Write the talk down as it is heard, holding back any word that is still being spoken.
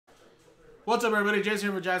What's up, everybody?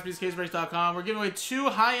 Jason here for JaspysCaseBreaks.com. We're giving away 2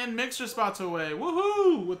 high-end mixer spots away.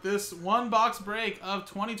 Woohoo! With this one-box break of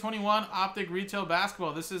 2021 Optic Retail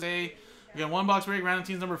Basketball. This is again, one-box break, random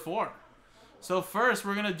teams number 4. So first,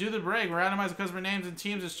 we're going to do the break. Randomize the customer names and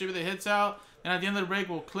teams, distribute the hits out. And at the end of the break,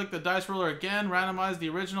 we'll click the dice roller again, randomize the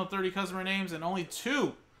original 30 customer names, and only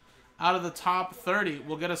 2 out of the top 30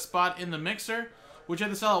 will get a spot in the mixer, which you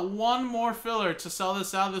have to sell out one more filler to sell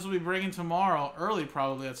this out. This will be breaking tomorrow, early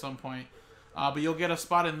probably at some point. But you'll get a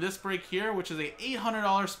spot in this break here, which is a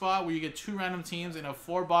 $800 spot where you get 2 random teams in a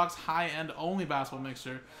 4-box high-end only basketball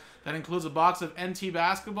mixer. That includes a box of NT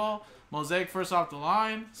basketball, Mosaic first off the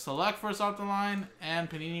line, Select first off the line, and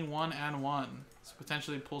Panini 1 and 1. So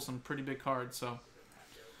potentially pull some pretty big cards. So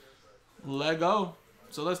let go.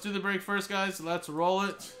 So let's do the break first, guys. Let's roll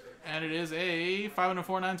it. And it is a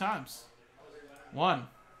 504 9 times. 1.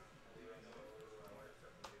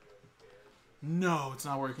 No, it's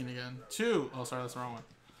not working again. 2. Oh, sorry, that's the wrong one.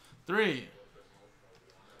 3.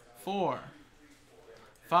 4.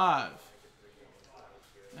 5.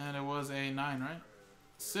 And it was a 9, right?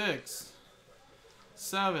 6.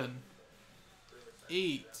 7.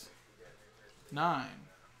 8. 9.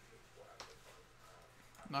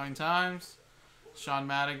 9 times. Sean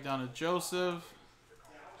Maddock down to Joseph.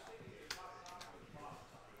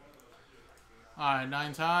 Alright,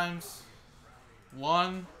 9 times.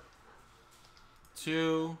 1.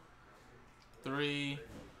 2, 3,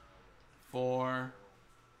 4,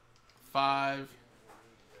 5,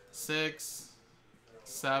 6,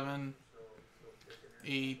 7,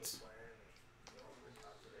 8,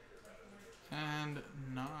 and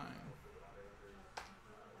 9.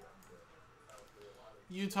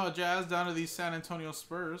 Utah Jazz down to the San Antonio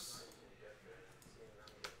Spurs.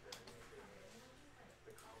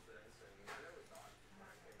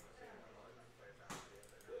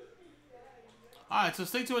 Alright, so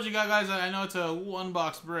stick to what you got, guys. I know it's a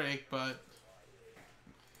one-box break, but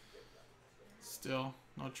still,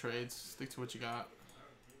 no trades. Stick to what you got.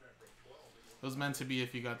 It was meant to be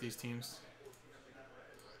if you got these teams.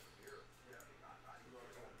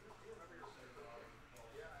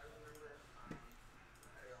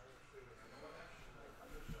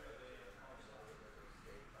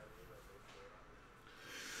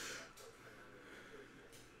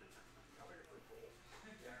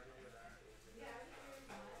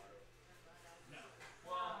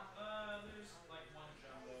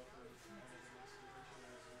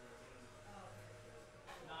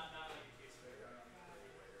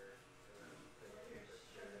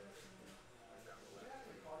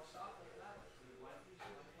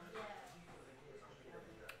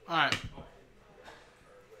 All right.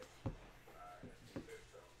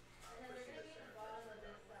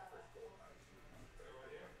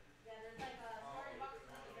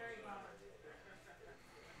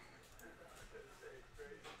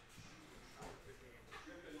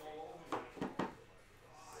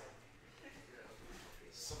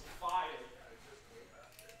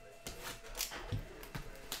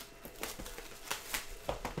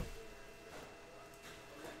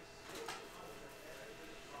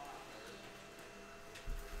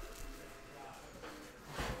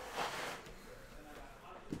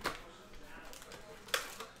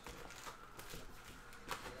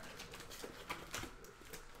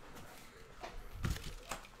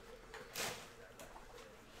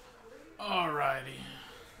 Alrighty.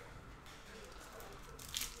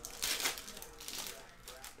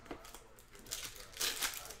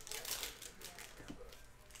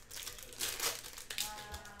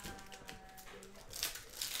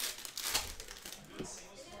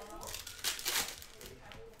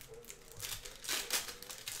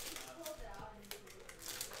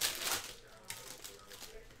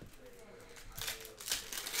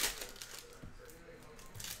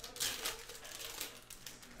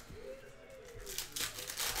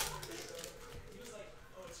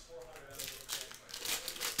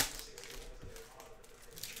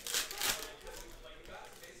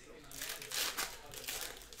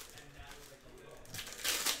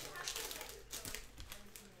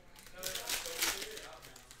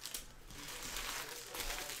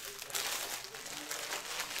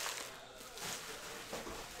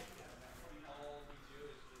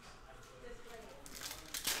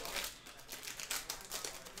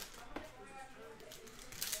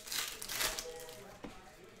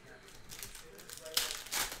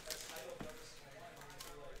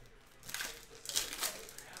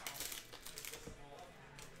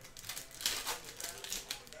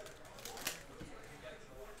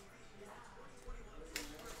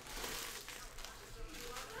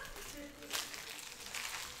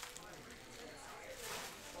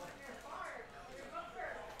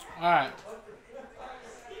 All right.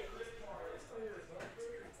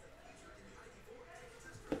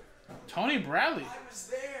 Tony Bradley. I was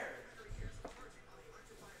there.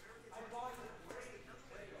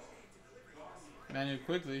 Manuel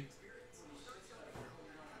Quigley.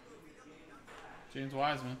 James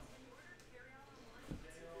Wiseman.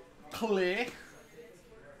 Clay.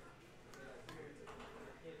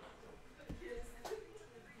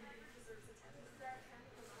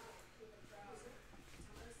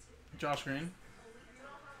 Josh Green.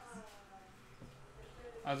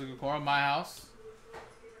 Isaac Okoro. My house.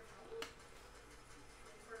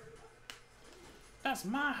 That's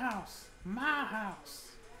my house. My house.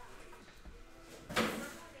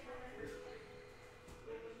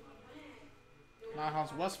 My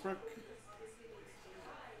house Westbrook.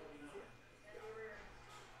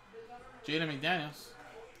 Jaden McDaniels.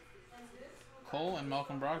 Cole and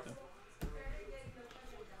Malcolm Brogdon.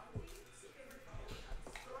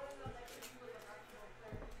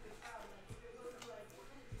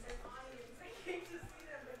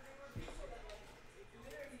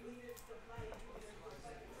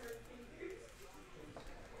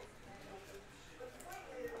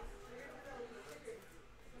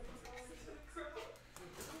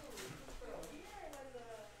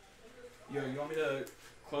 Yo, you want me to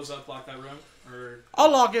close up, lock that room, or?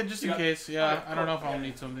 I'll log it just in Yeah. case. Yeah, Alright, I don't know cool. if I'll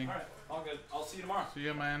need something. All right, all good. I'll see you tomorrow. See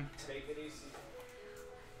ya, man. Take it easy.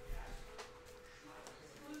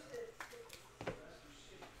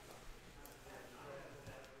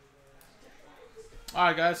 All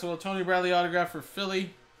right, guys. So a Tony Bradley autograph for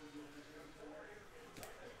Philly.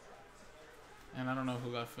 And I don't know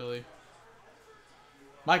who got Philly.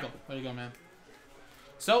 Michael. There you go, man.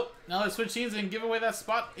 So, now let's switch teams and give away that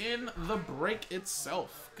spot in the break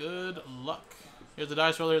itself. Good luck. Here's the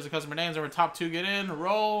dice roller. Here's the customer names. And we're top 2 get in.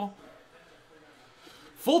 Roll.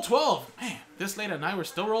 Full 12. Man, this late at night we're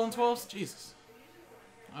still rolling 12s? Jesus.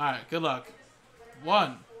 All right, good luck.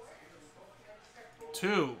 1,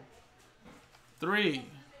 2, 3,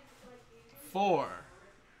 4,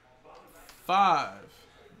 5,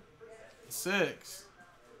 6,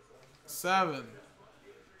 7,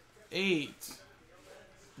 8,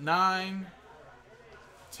 9,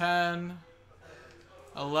 10,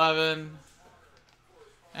 11,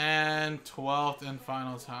 and 12th and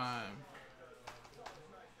final time.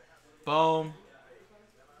 Boom.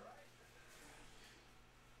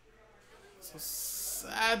 So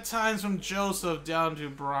sad times from Joseph down to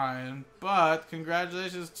Brian, but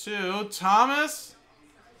congratulations to Thomas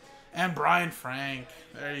and Brian Frank.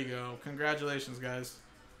 There you go. Congratulations, guys.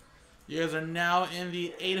 You guys are now in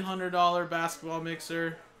the $800 basketball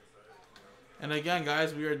mixer. And again,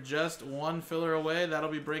 guys, we are just one filler away. That'll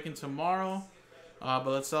be breaking tomorrow. But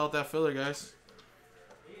let's sell out that filler, guys.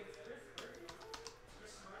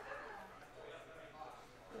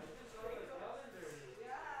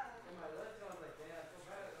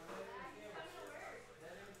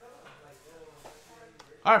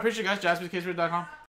 All right, appreciate it, guys. JaspysCaseBreak.com.